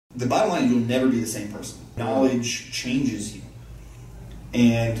the bottom line, you'll never be the same person. Knowledge changes you.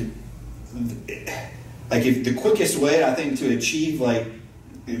 And like, if the quickest way, I think, to achieve like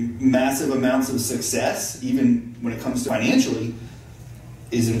massive amounts of success, even when it comes to financially,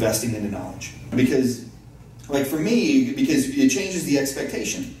 is investing into knowledge. Because like for me, because it changes the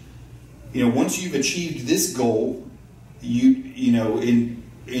expectation. You know, once you've achieved this goal, you know, in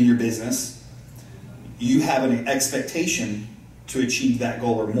your business, you have an expectation to achieve that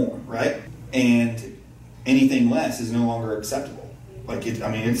goal or more, right? And anything less is no longer acceptable. Like,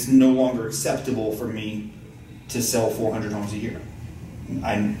 it's no longer acceptable for me to sell 400 homes a year.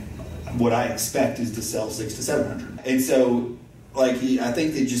 What I expect is to sell 600 to 700. And so, like, I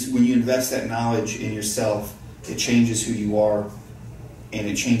think that just when you invest that knowledge in yourself, it changes who you are, and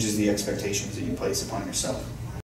it changes the expectations that you place upon yourself.